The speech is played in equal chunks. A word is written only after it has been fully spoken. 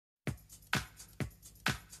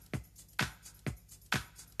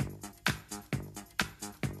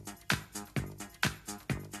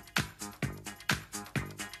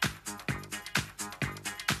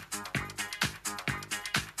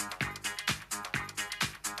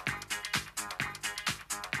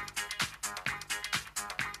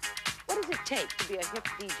it take to be a hip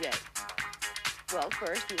DJ? Well,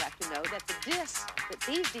 first you have to know that the discs that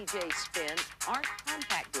these DJs spin aren't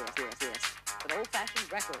compact discs, but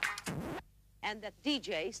old-fashioned records. And that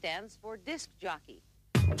DJ stands for disc jockey.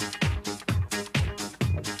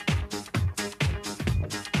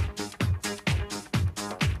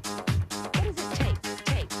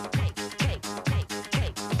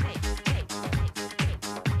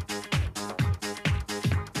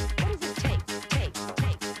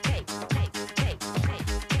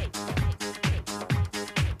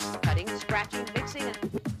 Scratching, mixing, and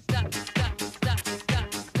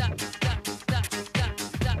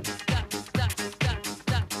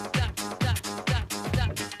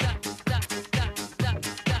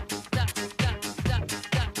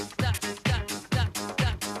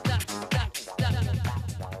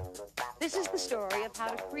This is the story of how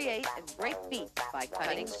to create a great beat by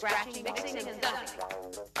cutting, scratching, mixing, and dumping.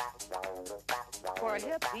 For a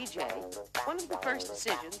hip DJ, one of the first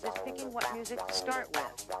decisions is picking what music to start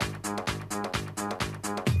with.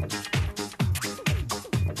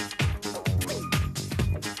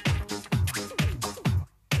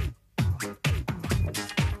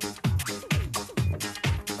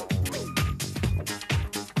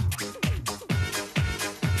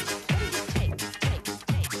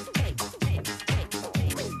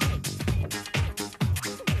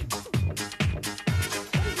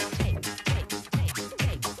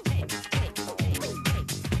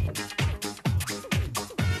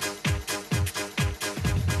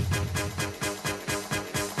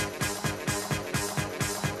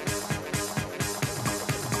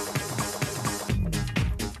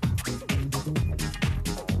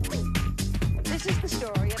 This is the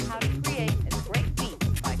story of how to create a great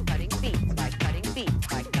beat by cutting beats, by cutting beats,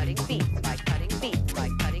 by cutting beats, by cutting beats,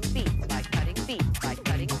 by cutting beats, by cutting beats, by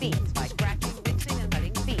cutting beats, by scratching, mixing, and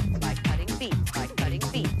cutting beats, by cutting beats, by cutting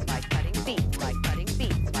beats, by cutting beats, by cutting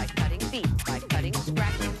beats, by cutting beats, by cutting,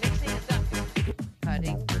 scratching, mixing, and dumping,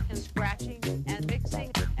 cutting and scratching and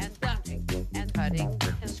mixing and dumping, and cutting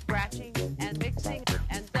and scratching and mixing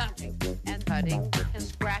and dumping, and cutting and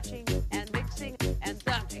scratching and mixing and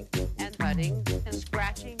dumping, and cutting and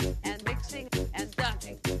scratching and mixing and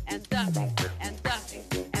dumping and dumping and dumping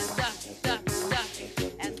and dumping, dumping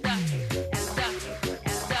and dumping and dumping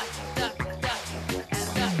and dumping, dumping and dumping and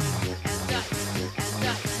dumping and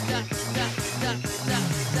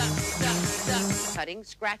dumping, cutting,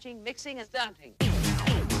 scratching, mixing and dumping.